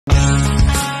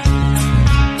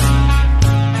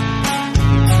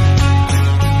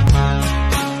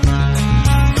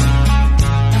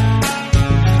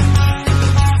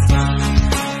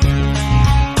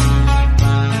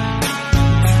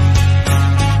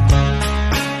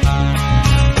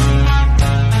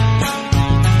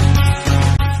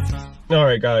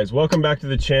Alright guys, welcome back to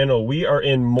the channel. We are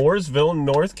in Mooresville,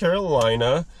 North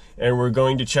Carolina, and we're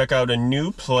going to check out a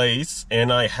new place,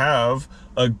 and I have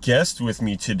a guest with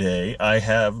me today. I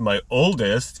have my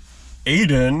oldest,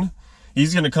 Aiden.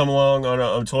 He's going to come along on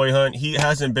a toy hunt. He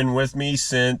hasn't been with me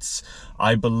since,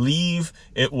 I believe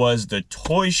it was the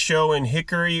toy show in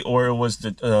Hickory, or it was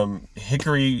the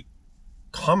Hickory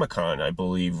Comic-Con, I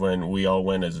believe, when we all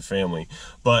went as a family.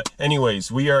 But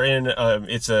anyways, we are in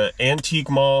it's a antique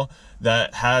mall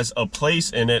that has a place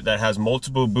in it that has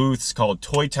multiple booths called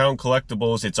Toy Town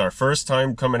Collectibles. It's our first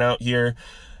time coming out here,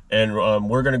 and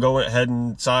we're gonna go ahead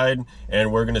inside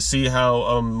and we're gonna see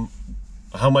how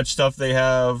much stuff they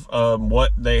have,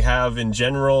 what they have in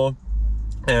general,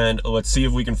 and let's see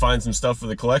if we can find some stuff for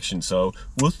the collection. So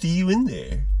we'll see you in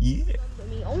there. Yeah.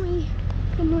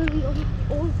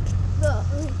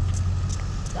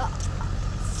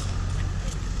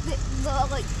 The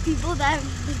like people that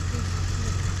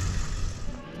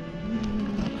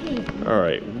All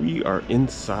right, we are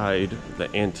inside the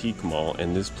antique mall,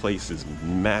 and this place is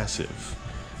massive.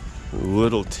 A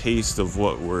little taste of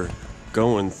what we're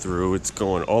going through. It's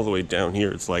going all the way down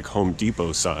here. It's like Home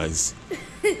Depot size.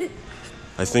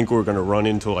 I think we're gonna run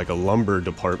into like a lumber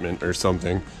department or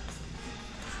something.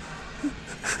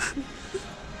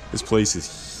 This place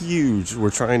is huge.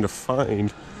 We're trying to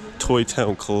find Toy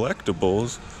Town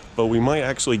Collectibles, but we might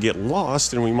actually get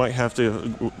lost, and we might have to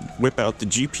whip out the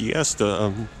GPS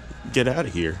to get out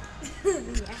of here.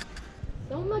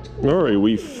 so much All right,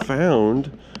 we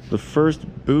found the first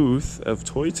booth of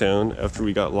Toy Town after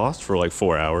we got lost for like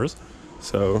 4 hours.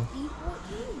 So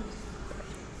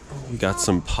we got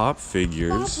some pop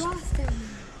figures.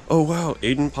 Oh wow,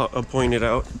 Aiden pointed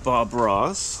out Bob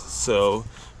Ross. So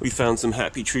we found some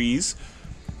Happy Trees.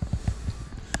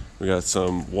 We got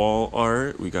some wall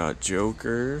art. We got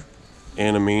Joker,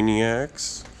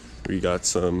 Animaniacs. We got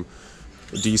some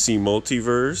DC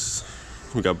Multiverse.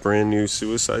 We got brand new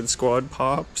Suicide Squad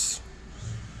pops.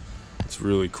 It's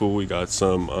really cool. We got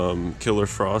some Killer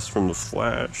Frost from The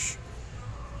Flash.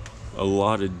 A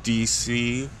lot of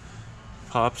DC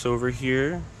pops over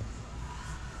here.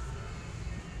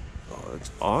 Oh,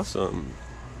 that's awesome.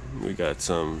 We got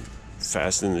some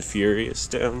Fast and the Furious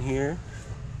down here.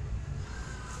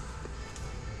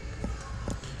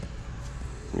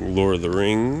 Lord of the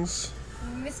Rings.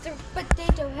 Mr.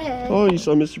 Potato Head. Oh, you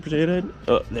saw Mr. Potato Head?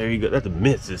 Oh, there you go. That's a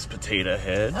Mrs. Potato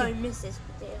Head. Oh, Mrs.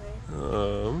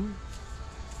 Potato Head.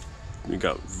 We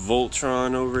got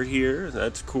Voltron over here.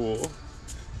 That's cool.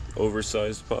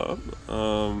 Oversized pop.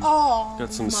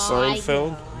 Got some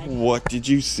Seinfeld. God. What did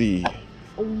you see?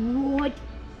 What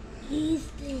is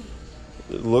this?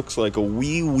 It looks like a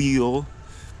Wii wheel,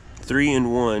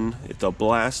 3-in-1. It's a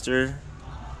blaster,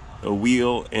 a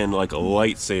wheel, and like a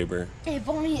lightsaber. If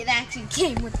only it actually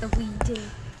came with the Wii too.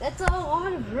 That's a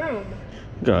lot of room.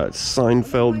 Got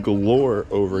Seinfeld galore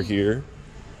over here.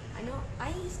 I know. I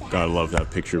used to have. Gotta love that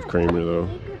picture of Kramer though.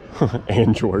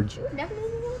 And George.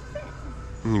 Definitely won't fit.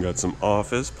 You got some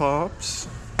Office pops.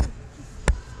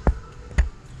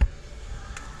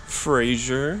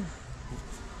 Frasier.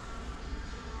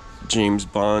 James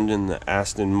Bond in the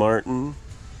Aston Martin.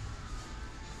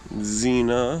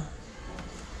 Xena.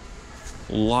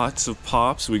 Lots of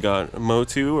pops. We got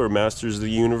Motu, or Masters of the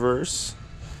Universe.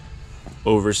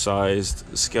 Oversized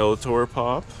Skeletor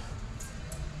pop.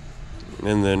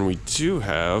 And then we do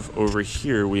have, over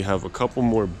here, we have a couple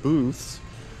more booths.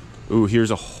 Ooh,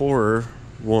 here's a horror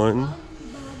one.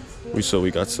 So we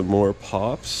got some more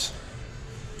pops.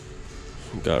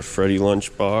 We got Freddy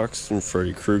Lunchbox and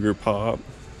Freddy Krueger pop.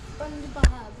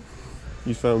 SpongeBob.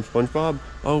 You found SpongeBob?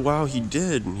 Oh wow, he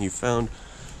did. And he found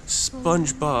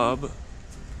SpongeBob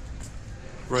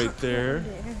right there.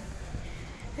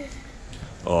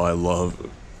 Oh, I love,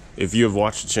 if you have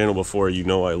watched the channel before, you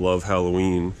know I love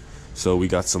Halloween. So we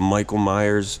got some Michael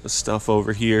Myers stuff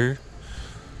over here.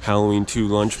 Halloween 2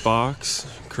 Lunchbox.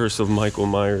 Curse of Michael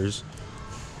Myers.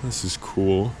 This is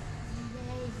cool.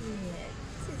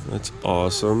 That's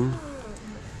awesome.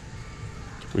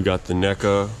 We got the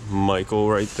NECA Michael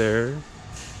right there.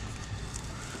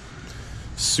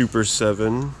 Super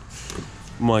 7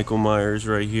 Michael Myers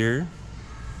right here.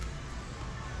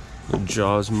 The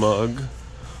Jaws mug.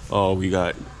 Oh, we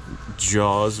got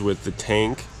Jaws with the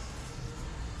tank.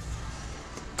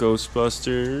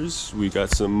 Ghostbusters. We got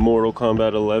some Mortal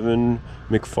Kombat 11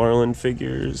 McFarlane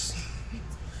figures.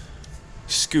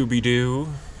 Scooby-Doo.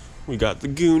 We got the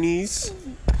Goonies.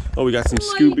 Oh, we got some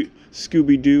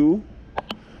Scooby-Doo.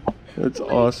 That's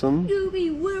awesome.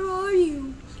 Scooby, where are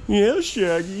you? Yeah,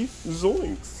 Shaggy.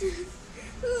 Zoinks.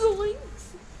 Zoinks.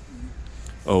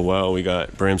 Oh wow, we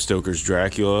got Bram Stoker's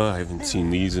Dracula. I haven't seen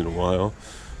these in a while.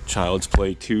 Child's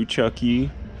Play 2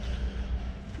 Chucky.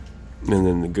 And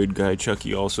then the good guy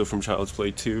Chucky, also from Child's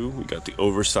Play 2. We got the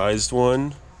oversized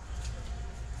one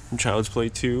from Child's Play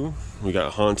 2. We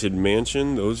got Haunted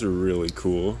Mansion. Those are really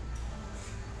cool.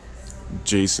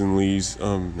 Jason Lee's,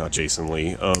 not Jason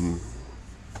Lee. Oh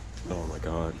my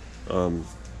god.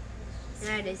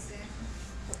 That is.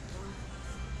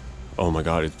 Oh my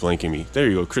god, it's blanking me. There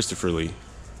you go, Christopher Lee.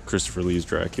 Christopher Lee's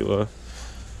Dracula.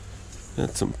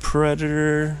 That's some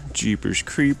Predator, Jeepers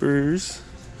Creepers,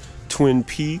 Twin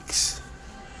Peaks.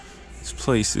 This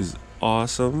place is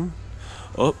awesome.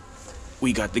 Oh,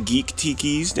 we got the Geek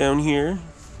Tikis down here.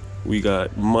 We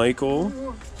got Michael.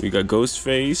 We got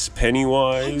Ghostface,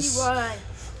 Pennywise.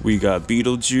 We got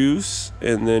Beetlejuice.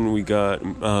 And then we got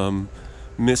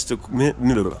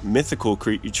mythical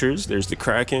creatures. There's the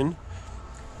Kraken.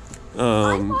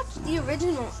 I watched the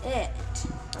original It.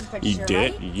 I'm pretty You sure,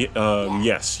 did? right? Yeah.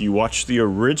 Yes, you watched the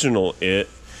original It,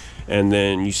 and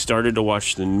then you started to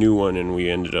watch the new one, and we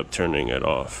ended up turning it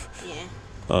off.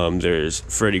 Yeah. There's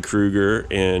Freddy Krueger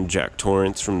and Jack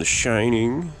Torrance from The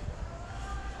Shining.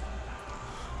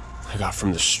 I got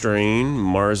from The Strain,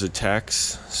 Mars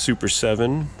Attacks Super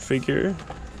 7 figure.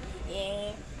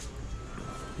 Yeah.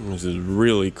 This is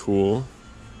really cool.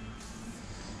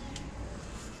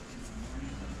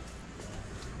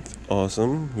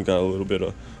 Awesome. We got a little bit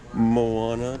of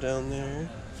Moana down there.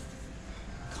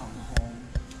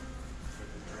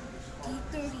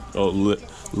 Oh,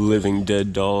 Living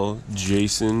Dead doll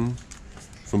Jason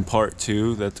from Part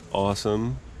 2. That's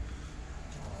awesome.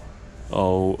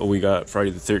 Oh, we got Friday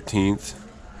the 13th.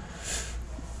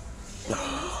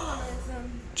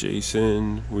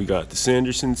 Jason. We got the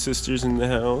Sanderson sisters in the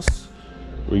house.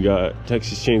 We got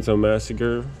Texas Chainsaw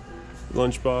Massacre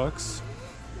lunchbox.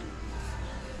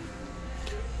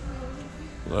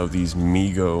 Love these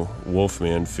Mego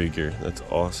Wolfman figure. That's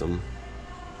awesome.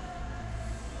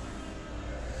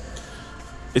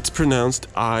 It's pronounced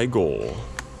Igor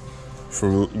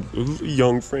from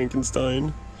Young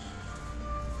Frankenstein.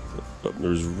 Oh,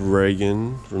 there's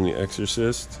Reagan from The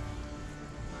Exorcist.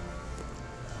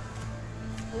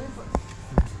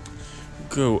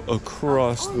 Go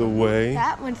across the way.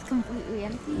 That one's completely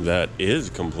empty. That is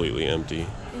completely empty.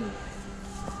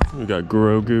 We got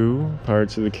Grogu,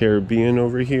 Pirates of the Caribbean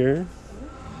over here.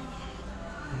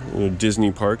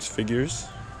 Disney Parks figures.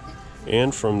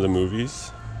 And from the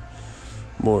movies.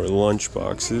 More lunch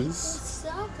boxes.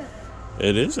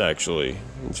 It is actually.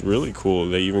 It's really cool.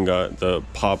 They even got the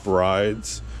pop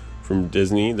rides from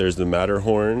Disney. There's the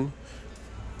Matterhorn.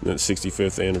 The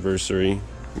 65th anniversary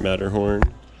Matterhorn.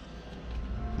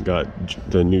 Got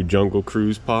the new Jungle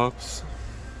Cruise pops.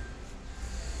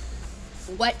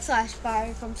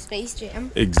 Wet/Fire from Space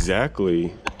Jam.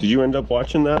 Exactly. Did you end up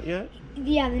watching that yet?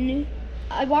 Yeah, the new.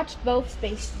 I watched both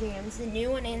Space Jams, the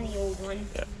new one and the old one.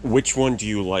 Yeah. Which one do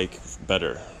you like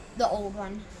better? The old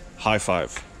one. High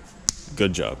five.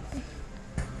 Good job.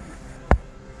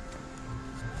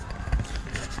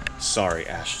 Sorry,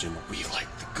 Ashton. We like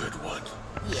the good one.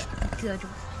 Yeah, good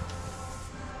one.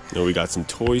 Now we got some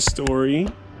Toy Story.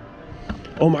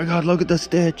 Oh my god, look at the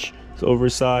Stitch. It's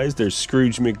oversized. There's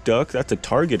Scrooge McDuck. That's a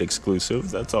Target exclusive.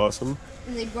 That's awesome.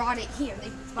 And they brought it here. They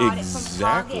bought it from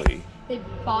Target. They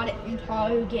bought it from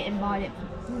Target and bought it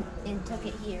and took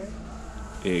it here.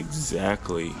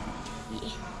 Exactly. Yeah.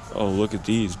 Oh, look at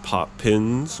these pop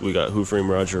pins. We got Who Framed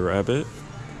Roger Rabbit.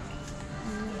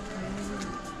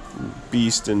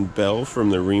 Beast and Belle from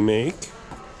the remake.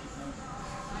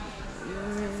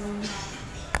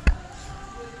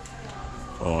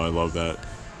 Oh, I love that.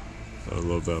 I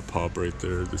love that pop right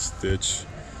there. The Stitch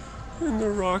and the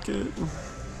Rocket.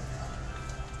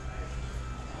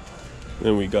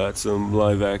 Then we got some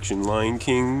live action Lion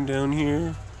King down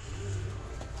here.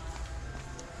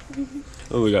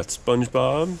 Oh, we got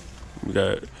SpongeBob. We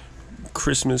got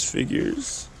Christmas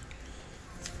figures.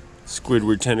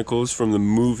 Squidward tentacles from the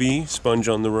movie Sponge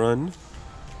on the Run.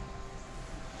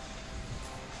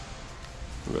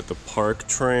 We got the park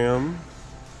tram.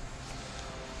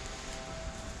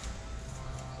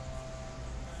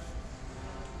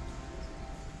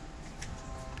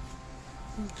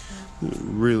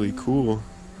 Really cool.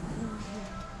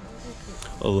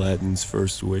 Aladdin's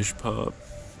First Wish pop.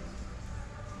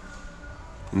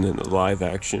 And then the live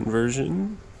action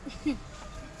version.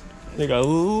 They got a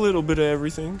little bit of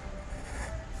everything.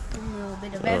 A little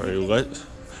bit of everything. Alright,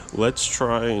 let's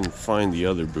try and find the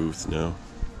other booth now.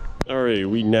 Alright,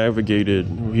 we navigated.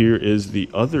 Here is the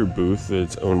other booth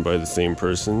that's owned by the same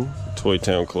person, Toy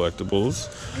Town Collectibles.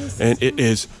 And it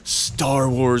is Star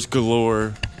Wars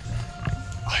galore.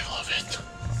 I love it.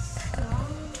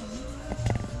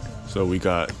 So we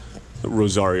got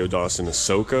Rosario Dawson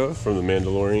Ahsoka from the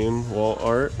Mandalorian wall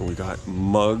art. We got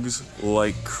mugs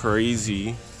like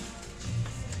crazy.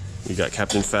 We got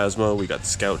Captain Phasma. We got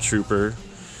Scout Trooper.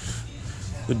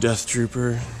 The Death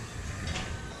Trooper.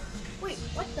 Wait,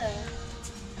 what the?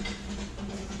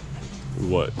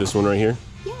 What? This one right here?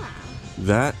 Yeah.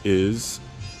 That is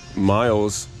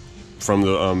Miles from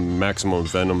the Maximum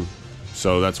Venom.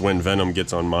 So that's when Venom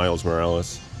gets on Miles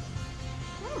Morales.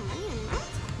 Oh man, that's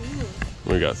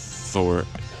cool. We got Thor.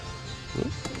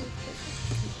 Let's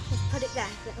put it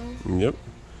back though. Yep.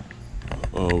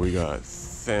 Oh, we got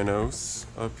Thanos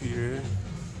up here.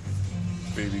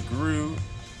 Baby Groot.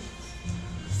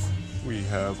 We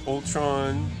have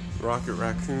Ultron, Rocket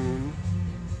Raccoon.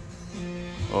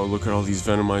 Oh, look at all these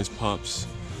Venomized pups.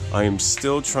 I am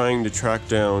still trying to track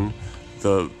down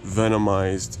the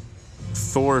Venomized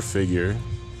Thor figure.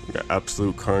 We got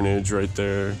Absolute Carnage right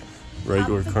there.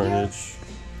 Regular Carnage.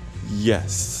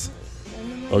 Yes.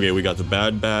 Okay, we got the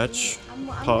Bad Batch I'm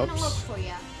gonna look pops. for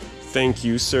you. Thank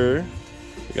you, sir.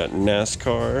 We got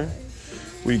NASCAR.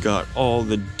 We got all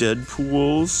the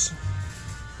Deadpools.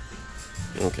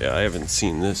 Okay, I haven't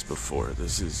seen this before.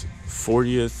 This is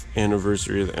 40th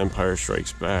anniversary of The Empire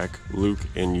Strikes Back. Luke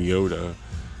and Yoda.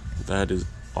 That is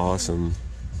awesome.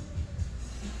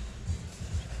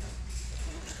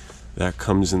 That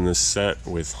comes in the set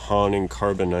with Han and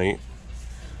Carbonite,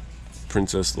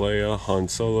 Princess Leia, Han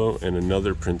Solo, and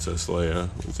another Princess Leia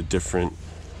with a different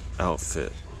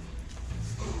outfit.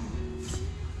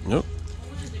 Nope.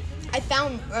 I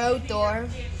found Road Thor.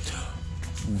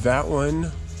 That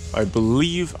one, I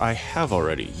believe I have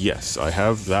already. Yes, I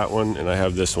have that one and I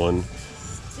have this one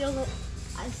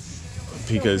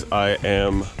because I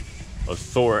am a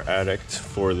Thor addict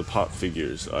for the pop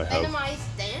figures. I have. Venomized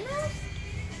Thanos?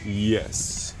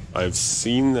 Yes, I've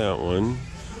seen that one.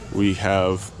 We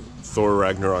have Thor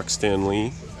Ragnarok Stan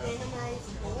Lee,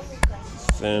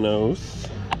 Thanos,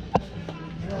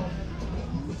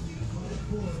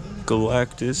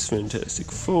 Galactus,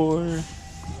 Fantastic Four,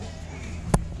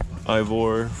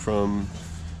 Ivor from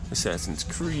Assassin's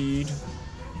Creed.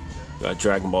 Got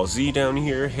Dragon Ball Z down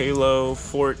here, Halo,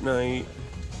 Fortnite.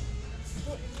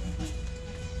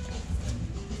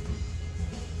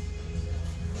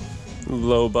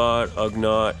 Lobot,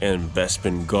 Ugnaught, and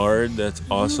Bespin Guard. That's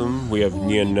awesome. We have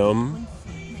Nia Num,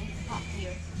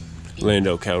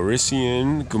 Lando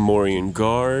Calrissian, Gamorrean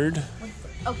Guard.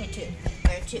 Okay,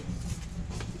 two.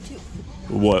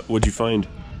 What'd you find?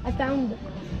 I found.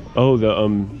 Oh,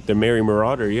 the Mary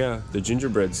Marauder, yeah, the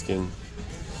gingerbread skin.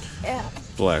 Yeah.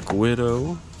 Black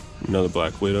Widow, another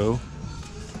Black Widow.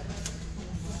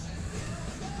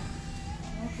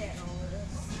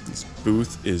 This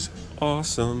booth is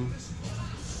awesome.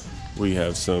 We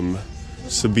have some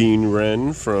Sabine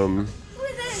Wren from. What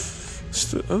is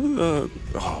this?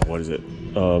 What is it?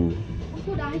 Look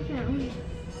what I found.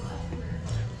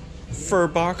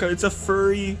 Furbaka. It's a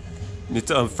furry.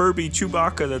 It's a Furby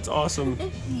Chewbacca. That's awesome.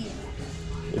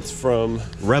 It's from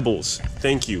Rebels.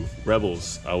 Thank you,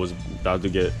 Rebels. I was about to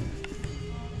get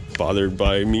bothered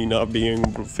by me not being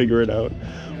able to figure it out.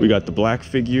 We got the black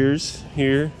figures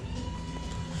here.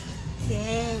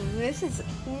 Dang, this is.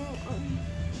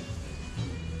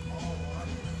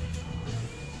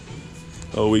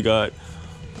 Oh, we got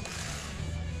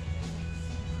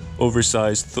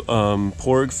oversized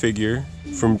Porg figure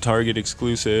from Target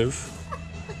exclusive.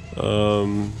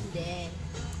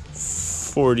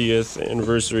 40th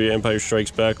anniversary Empire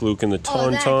Strikes Back, Luke and the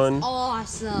Tauntaun. That's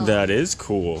awesome. That is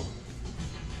cool.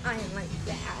 I like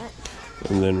that.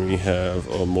 And then we have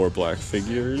more black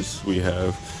figures. We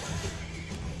have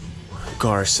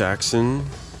Gar Saxon.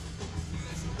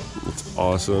 It's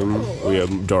awesome. We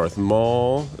have Darth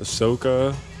Maul,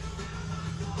 Ahsoka,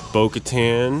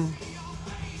 Bo-Katan,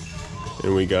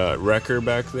 and we got Wrecker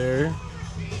back there.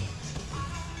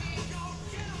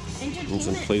 And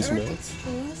some placemats.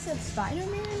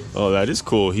 Spider-Man? Oh, that is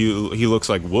cool. He looks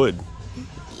like wood.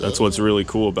 That's what's really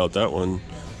cool about that one.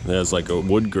 It has like a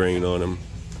wood grain on him.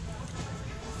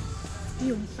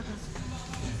 Yeah.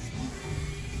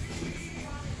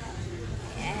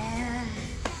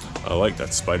 I like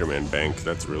that Spider-Man bank.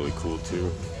 That's really cool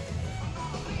too.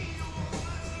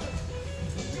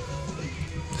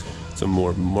 Some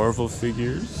more Marvel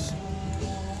figures.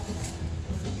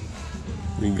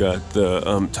 We got the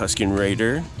Tusken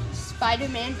Raider.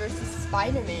 Spider-Man versus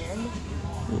Spider-Man.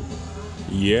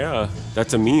 Yeah,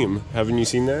 that's a meme. Haven't you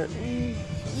seen that?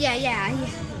 Yeah.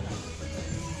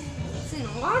 Seen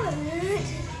a lot of it.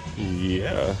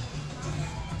 Yeah.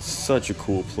 Such a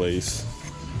cool place.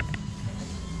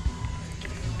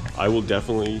 I will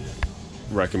definitely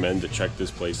recommend to check this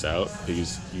place out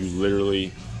because you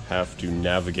literally have to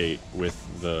navigate with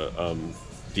the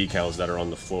decals that are on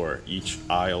the floor. Each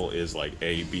aisle is like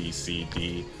A, B, C,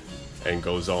 D, and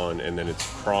goes on, and then it's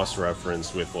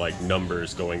cross-referenced with like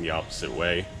numbers going the opposite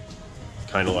way,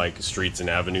 kind of like streets and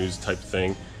avenues type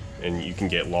thing, and you can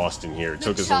get lost in here. It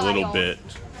took us a little bit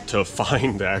to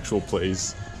find the actual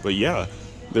place, but yeah,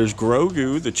 there's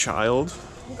Grogu, the child.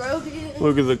 Grogu.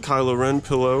 Look at the Kylo Ren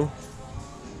pillow.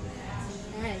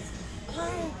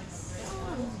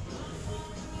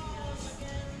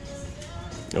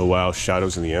 Oh wow,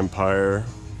 Shadows of the Empire,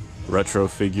 retro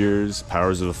figures,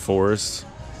 Powers of the Force.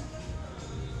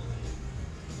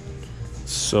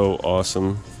 So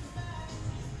awesome.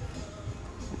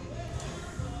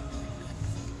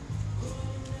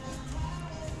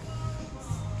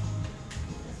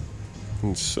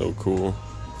 It's so cool.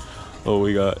 Oh,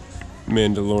 we got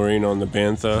Mandalorian on the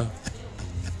Bantha,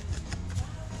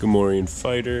 Gamorrean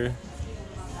fighter,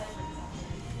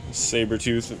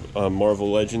 Sabretooth,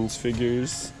 Marvel Legends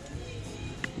figures,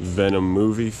 Venom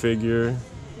movie figure.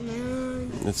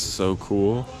 It's so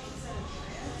cool.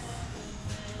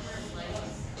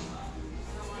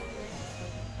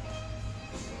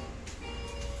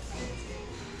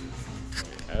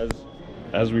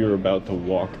 As we were about to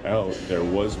walk out, there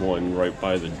was one right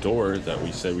by the door that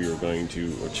we said we were going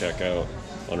to check out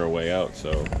on our way out.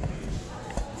 So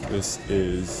this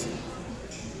is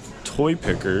Toy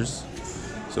Pickers.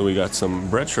 So we got some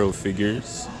retro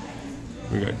figures.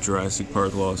 We got Jurassic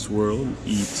Park Lost World,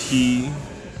 E.T.,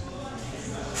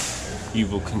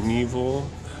 Evel Knievel,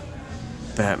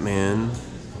 Batman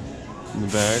in the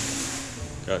back.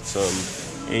 Got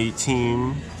some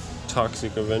A-Team,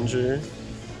 Toxic Avenger.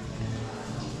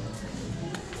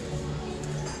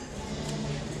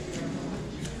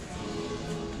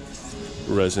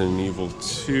 Resident Evil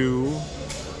 2,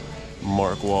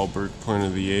 Mark Wahlberg, Planet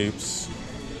of the Apes.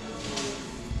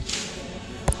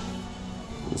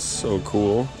 It's so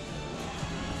cool.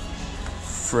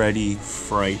 Freddy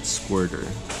Fright Squirter.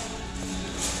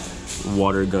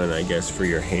 Water gun, I guess, for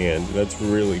your hand. That's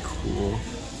really cool.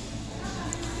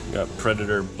 Got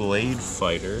Predator Blade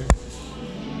Fighter.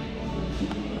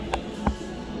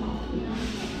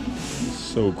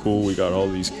 So cool. We got all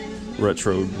these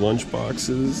retro lunch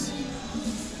boxes.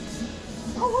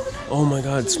 Oh my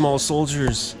god, Small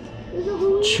Soldiers.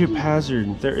 Chip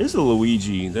Hazard. There is a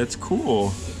Luigi. That's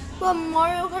cool. Well,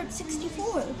 Mario Kart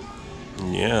 64.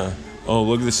 Yeah. Oh,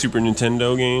 look at the Super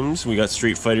Nintendo games. We got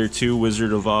Street Fighter 2,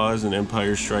 Wizard of Oz, and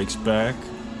Empire Strikes Back.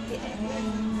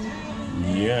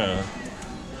 Yeah.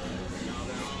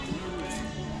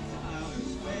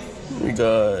 We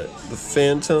got the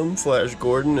Phantom, Flash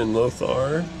Gordon, and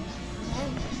Lothar.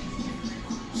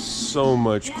 So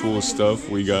much cool stuff.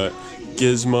 We got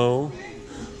Gizmo.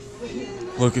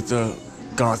 Look at the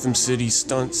Gotham City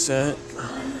stunt set.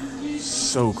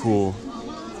 So cool.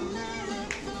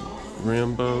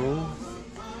 Rambo.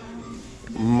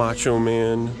 Macho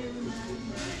Man.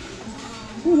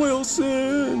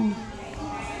 Wilson.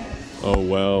 Oh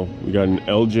wow, we got an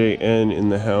LJN in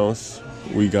the house.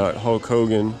 We got Hulk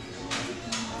Hogan.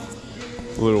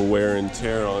 A little wear and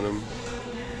tear on him.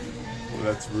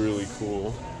 That's really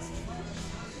cool.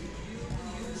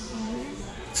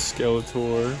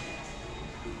 Skeletor.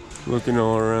 Looking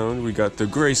all around, we got the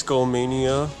Grayskull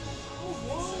Mania.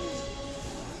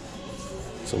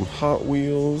 Some Hot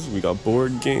Wheels, we got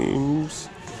board games.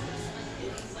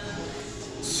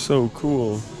 So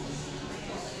cool.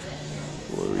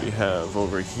 What do we have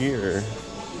over here?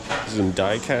 Some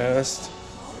die-cast.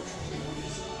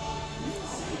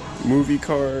 Movie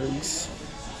cards.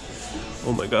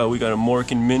 Oh my god, we got a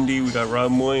Mork and Mindy, we got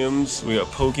Rob Williams, we got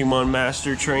Pokemon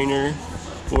Master Trainer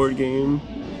board game.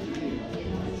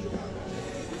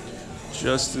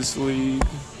 Justice League.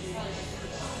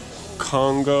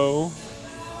 Congo.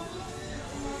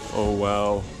 Oh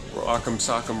wow. Rock'em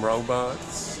Sock'em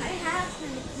Robots. I have some.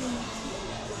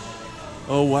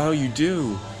 Oh wow, you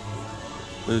do.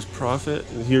 There's Prophet.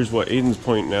 Here's what Aiden's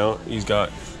pointing out. He's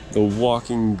got the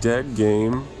Walking Dead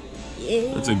game.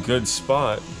 Yeah. That's a good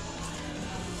spot.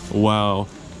 Wow.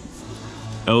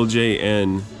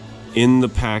 LJN in the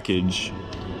package.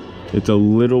 It's a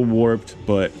little warped,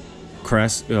 but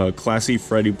classy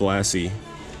Freddy Blassie.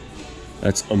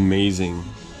 That's amazing.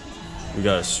 We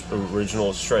got an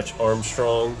original Stretch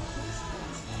Armstrong.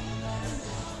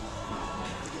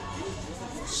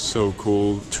 So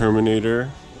cool. Terminator.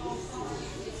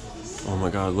 Oh my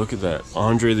god, look at that.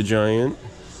 Andre the Giant.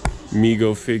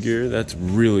 Mego figure. That's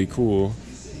really cool.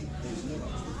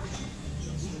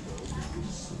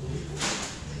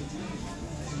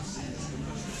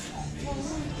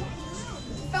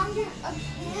 Found a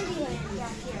Candyland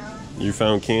back here. You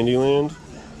found Candyland?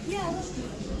 Yeah.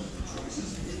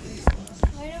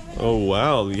 Oh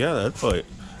wow, yeah, that's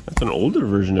an older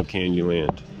version of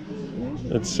Candyland.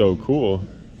 That's so cool.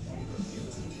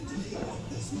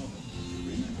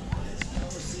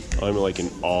 I'm like in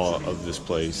awe of this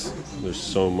place. There's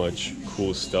so much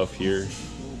cool stuff here.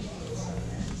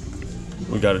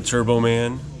 We got a Turbo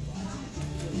Man.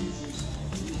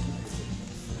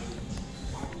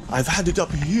 I've had it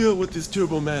up here with this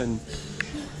Turbo Man.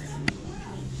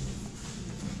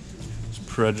 It's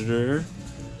Predator.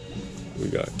 We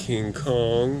got King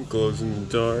Kong, glows in the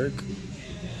dark.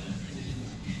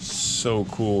 So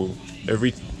cool.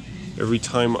 Every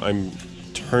time I'm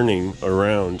turning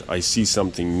around, I see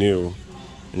something new,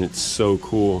 and it's so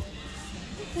cool.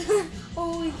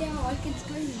 Holy cow, I can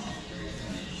scream.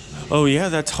 Oh yeah,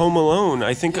 that's Home Alone.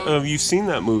 I think you've seen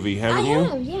that movie, haven't you? I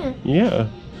have, yeah. Yeah.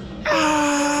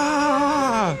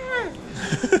 Ah!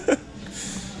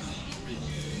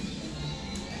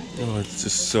 Oh, it's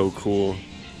just so cool.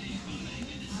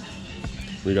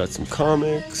 We got some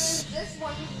comics. This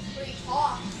one where he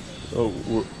talks. Oh,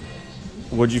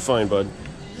 what'd you find, bud?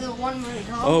 The one where he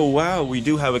talks. Oh wow, we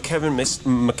do have a Kevin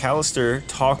McAllister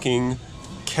talking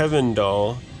Kevin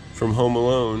doll from Home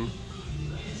Alone.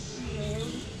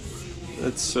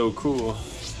 That's so cool.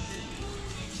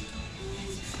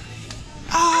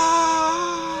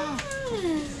 Ah!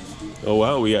 Oh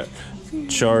wow, we got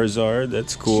Charizard.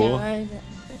 That's cool.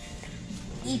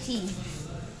 E.T.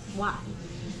 Wow.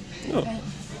 Oh.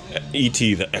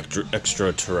 E.T. the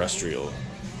extraterrestrial.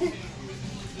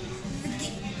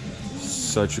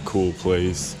 Such a cool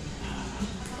place.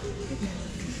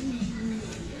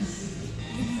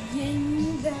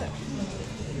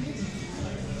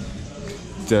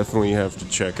 Definitely have to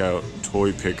check out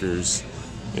Toy Pickers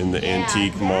in the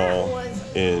Antique Mall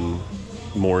in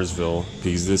Mooresville,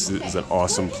 because this is an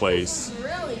awesome place.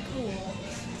 Really cool.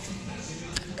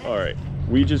 Alright,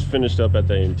 we just finished up at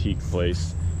the antique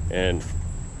place, and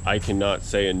I cannot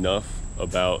say enough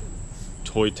about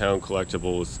Toy Town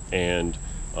Collectibles and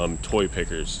Toy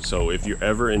Pickers. So if you're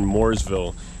ever in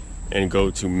Mooresville and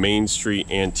go to Main Street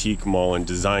Antique Mall and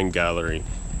Design Gallery,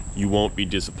 you won't be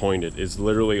disappointed. It's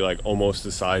literally like almost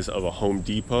the size of a Home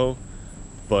Depot,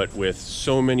 but with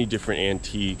so many different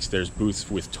antiques. There's booths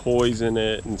with toys in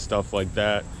it and stuff like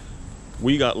that.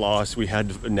 We got lost. We had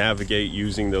to navigate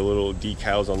using the little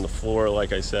decals on the floor,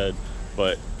 like I said,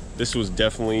 but this was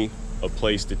definitely a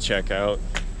place to check out.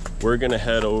 We're gonna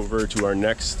head over to our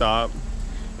next stop,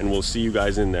 and we'll see you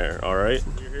guys in there. All right,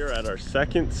 we're here at our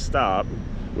second stop,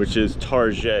 which is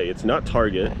Target. It's not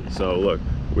Target. So look,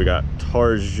 we got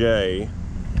Target,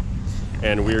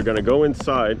 and we're gonna go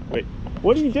inside. Wait,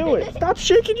 what are you doing? Stop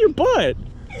shaking your butt.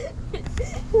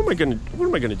 What am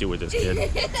I gonna do with this kid?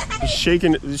 He's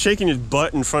shaking his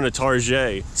butt in front of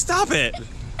Target. Stop it.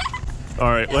 All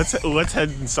right, let's head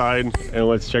inside and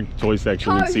let's check the toy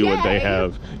section and see what they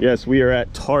have. Yes, we are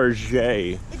at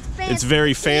Target. It's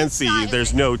very fancy.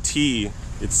 There's no T.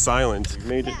 It's silent. We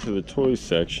made it to the toy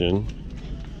section.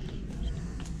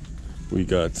 We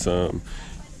got some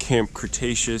Camp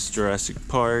Cretaceous, Jurassic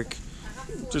Park.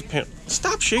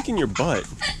 Stop shaking your butt.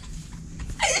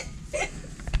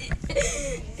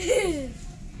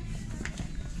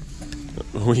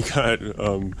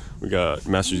 We got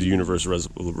Masters of the Universe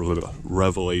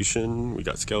Revelation. We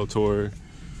got Skeletor.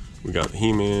 We got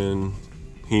He-Man.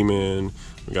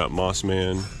 We got Moss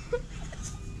Man.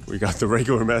 We got the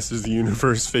regular Masters of the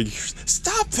Universe figures.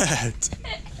 Stop that!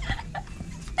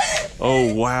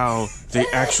 Oh wow, they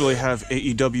actually have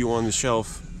AEW on the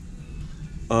shelf.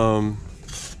 Oh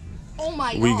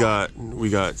my god. We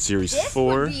got Series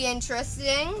 4. This would be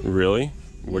interesting. Really?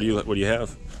 What do you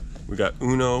have? We got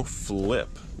Uno Flip.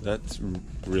 That's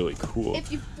really cool.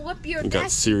 If you flip your we got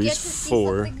desk, Series you get to see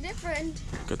 4. something different.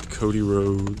 Got the Cody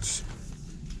Rhodes,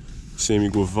 Sammy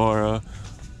Guevara.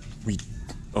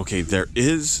 Okay, there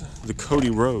is the Cody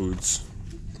Rhodes.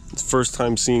 It's the first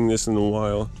time seeing this in the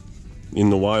wild.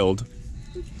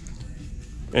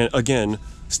 And again,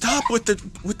 stop with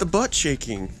the butt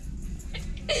shaking.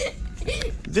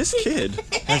 This kid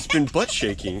has been butt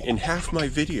shaking in half my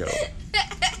video.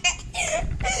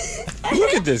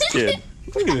 Look at this kid.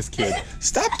 Look at this kid.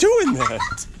 Stop doing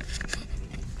that.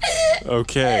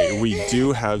 Okay, we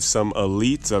do have some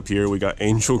elites up here. We got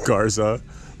Angel Garza.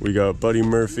 We got Buddy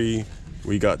Murphy.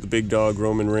 We got the big dog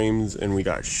Roman Reigns, and we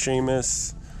got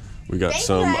Sheamus. We got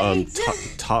some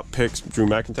top picks Drew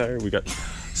McIntyre. We got.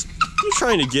 You're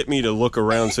trying to get me to look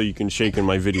around so you can shake in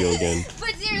my video again.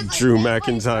 Drew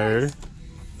McIntyre.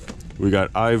 We got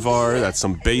Ivar. That's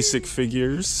some basic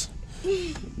figures.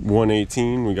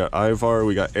 118. We got Ivar.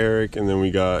 We got Eric, and then we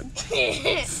got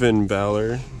Finn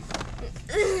Balor.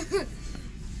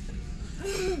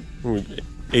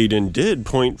 Aiden did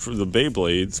point for the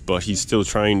Beyblades, but he's still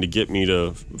trying to get me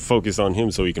to focus on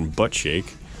him so he can butt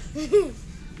shake.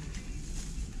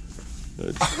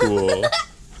 That's cool.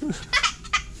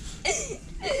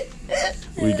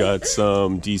 We got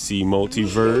some DC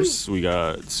Multiverse. We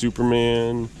got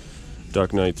Superman,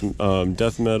 Dark Knight's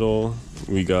Death Metal.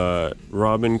 We got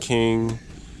Robin King,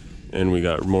 and we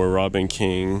got more Robin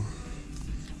King.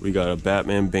 We got a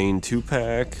Batman Bane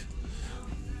 2-pack.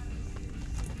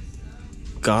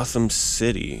 Gotham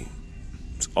City.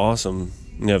 It's awesome.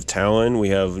 We have Talon, we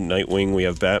have Nightwing, we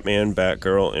have Batman,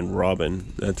 Batgirl, and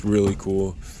Robin. That's really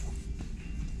cool.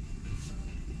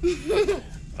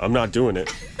 I'm not doing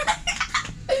it.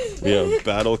 We have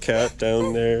Battle Cat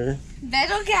down there.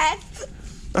 Battle Cat.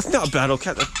 That's not Battle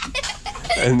Cat.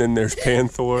 And then there's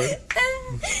Panther.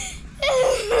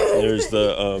 There's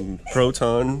the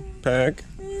Proton pack.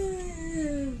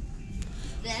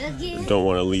 Don't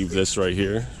want to leave this right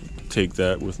here. Take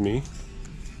that with me.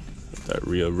 That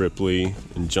Rhea Ripley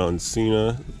and John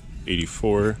Cena,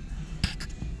 84.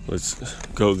 Let's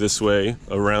go this way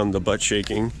around the butt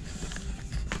shaking.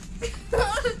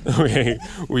 Okay,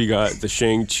 we got the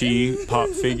Shang-Chi pop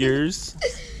figures.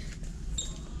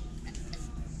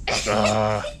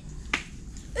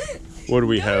 What do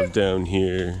we have down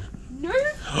here?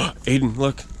 Aiden,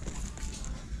 look.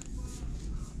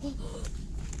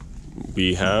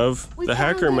 We have the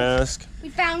hacker mask. We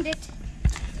found it.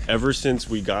 Ever since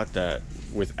we got that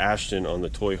with Ashton on the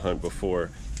toy hunt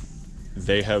before,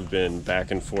 they have been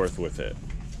back and forth with it.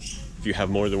 If you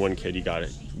have more than one kid, you gotta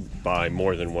buy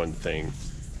more than one thing.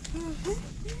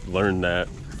 Learn that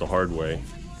the hard way.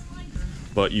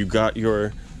 But you got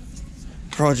your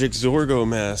Project Zorgo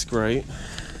mask, right?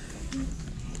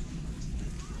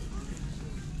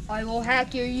 I will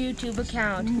hack your YouTube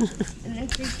account and then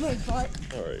take my butt.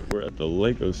 Alright, we're at the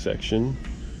Lego section.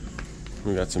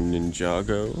 We got some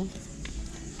Ninjago.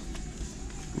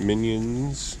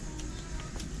 Minions.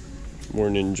 More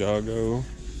Ninjago.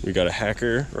 We got a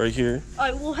hacker right here.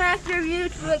 I will hack your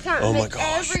YouTube account and make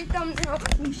every thumbnail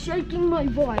from shaking my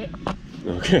butt.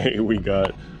 Okay, we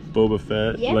got Boba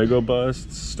Fett, Lego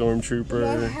Busts,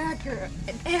 Stormtrooper, hacker,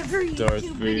 and every Darth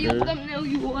YouTube Vader. video thumbnail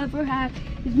you will ever have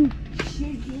is me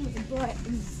shaking my butt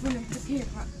in front of the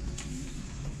camera.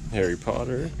 Harry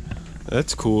Potter.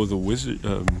 That's cool. The wizard,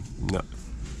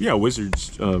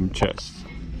 wizard's chest.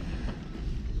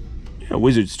 Yeah,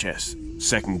 wizard's chest.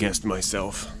 Second guessed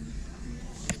myself.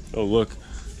 Oh look,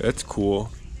 that's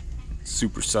cool.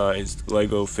 Supersized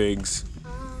Lego figs.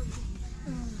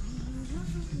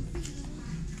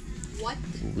 What?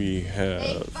 We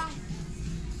have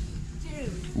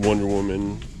Wonder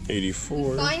Woman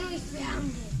 84. Finally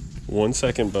found it. 1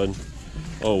 second, bud.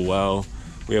 Oh wow,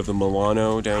 we have the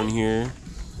Milano down here.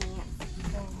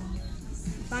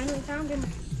 Finally found him.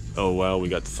 Oh wow, we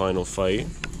got the final fight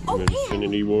Oh, in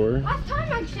Infinity War. Last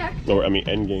time I checked. Or I mean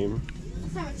Endgame.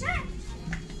 Last time I checked.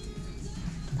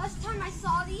 Last time I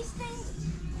saw these things,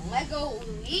 Lego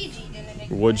Luigi didn't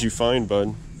exist. What'd you find,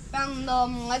 bud? Found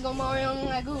Lego Mario and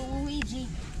Lego Luigi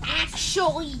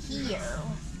actually here.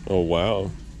 Oh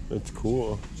wow, that's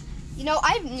cool. You know,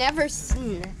 I've never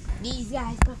seen these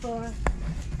guys before.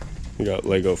 We got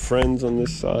Lego Friends on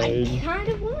this I side. kind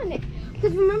of want it.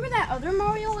 Because remember that other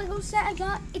Mario Lego set I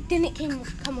got? It didn't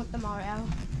come with the Mario.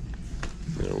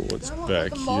 What's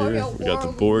back here? We got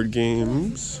the board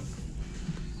games.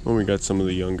 And we got some of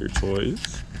the younger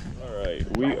toys.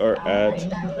 Alright, we are at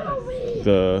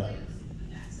the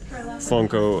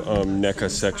Funko NECA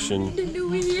section.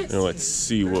 And let's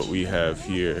see what we have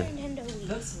here.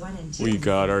 We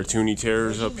got our Toonie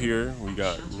Terrors up here. We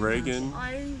got Reagan,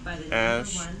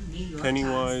 Ash,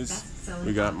 Pennywise.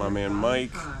 We got my man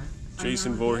Mike,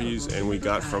 Jason Voorhees, and we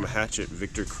got from Hatchet,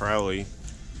 Victor Crowley.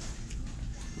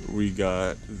 We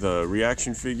got the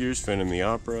reaction figures, Phantom the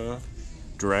Opera,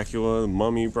 Dracula,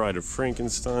 Mummy, Bride of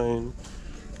Frankenstein.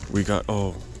 We got,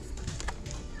 oh.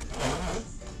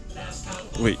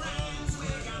 Wait.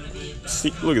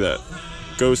 See, look at that.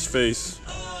 Ghostface,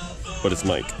 but it's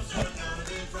Mike.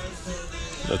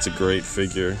 That's a great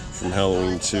figure from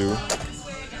Halloween 2.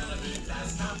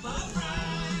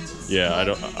 Yeah,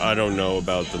 I don't know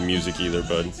about the music either,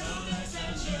 bud.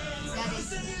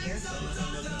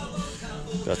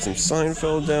 Got some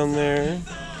Seinfeld down there.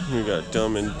 We got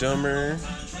Dumb and Dumber.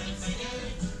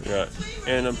 We got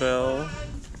Annabelle.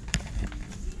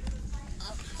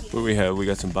 What do we have? We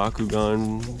got some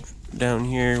Bakugan down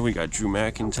here. We got Drew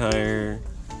McIntyre,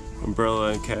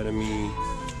 Umbrella Academy.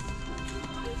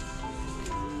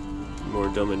 More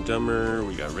Dumb and Dumber.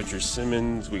 We got Richard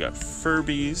Simmons. We got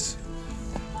Furbies.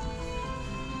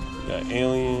 We got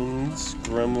Aliens,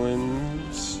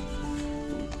 Gremlins.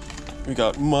 We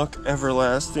got Muck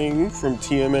Everlasting from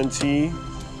TMNT.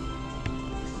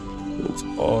 It's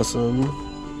awesome.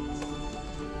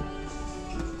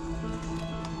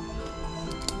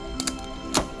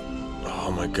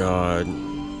 Oh my god.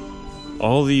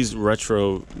 All these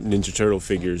retro Ninja Turtle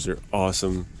figures are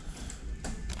awesome.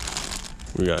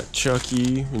 We got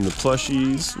Chucky in the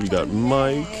plushies. We got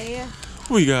Mike.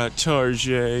 We got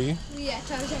Tarjay.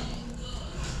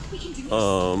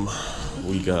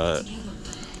 We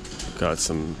got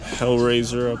some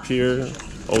Hellraiser up here.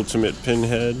 Ultimate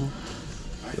Pinhead.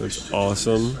 That's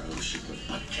awesome.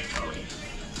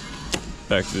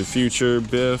 Back to the Future,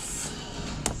 Biff.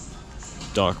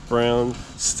 Doc Brown.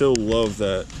 Still love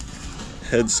that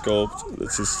head sculpt.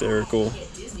 That's hysterical.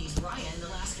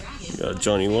 We got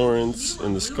Johnny Lawrence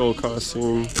in the skull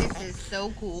costume. This is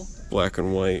so cool. Black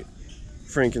and white.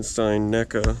 Frankenstein,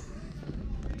 NECA.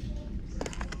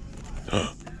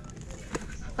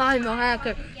 I'm a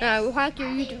hacker, and I will hack your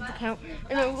YouTube account,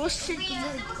 and I will stick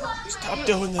Stop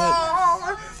doing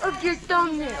that. of your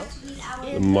thumbnail.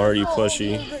 The Marty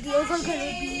plushie. Videos are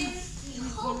gonna be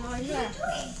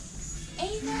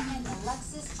Ava and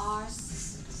Alexis are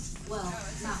sisters. Well,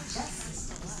 not just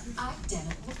sisters,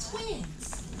 identical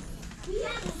twins. We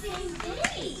have the same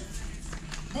day.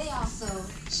 They also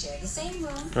share the same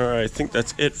room. Alright, I think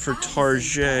that's it for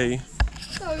Tarjay.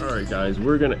 Alright guys,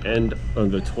 we're gonna end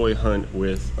on the toy hunt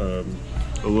with a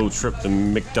little trip to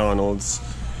McDonald's.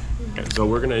 So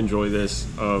we're gonna enjoy this,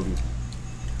 and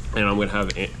I'm gonna have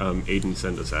Aiden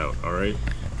send us out, alright?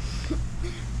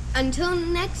 Until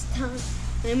next time,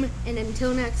 and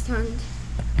until next time.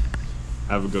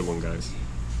 Have a good one, guys.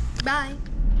 Bye.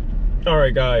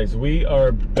 Alright guys, we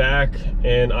are back,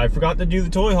 and I forgot to do the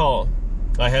toy haul.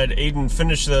 I had Aiden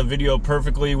finish the video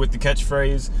perfectly with the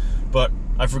catchphrase, but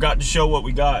I forgot to show what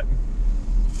we got.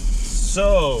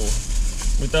 So,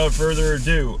 without further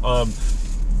ado,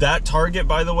 that Target,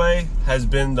 by the way, has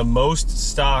been the most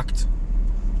stocked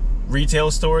retail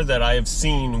store that I have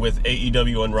seen with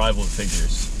AEW Unrivaled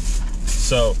figures.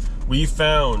 So, we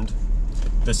found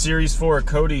the Series 4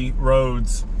 Cody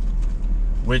Rhodes,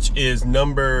 which is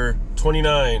number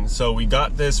 29. So we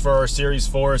got this for our Series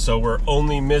 4, so we're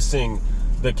only missing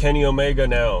the Kenny Omega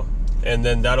now, and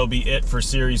then that'll be it for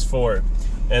Series 4.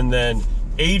 And then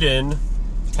Aiden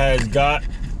has got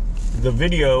the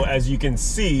video, as you can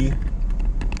see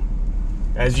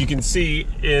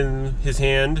in his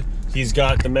hand, he's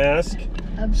got the mask,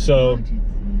 so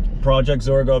Project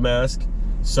Zorgo mask.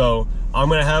 So I'm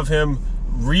gonna have him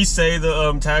re-say the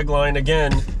tagline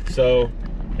again, so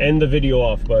end the video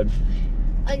off, bud.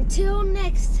 Until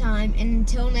next time, and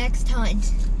until next time.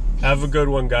 Have a good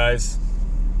one, guys.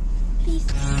 Peace.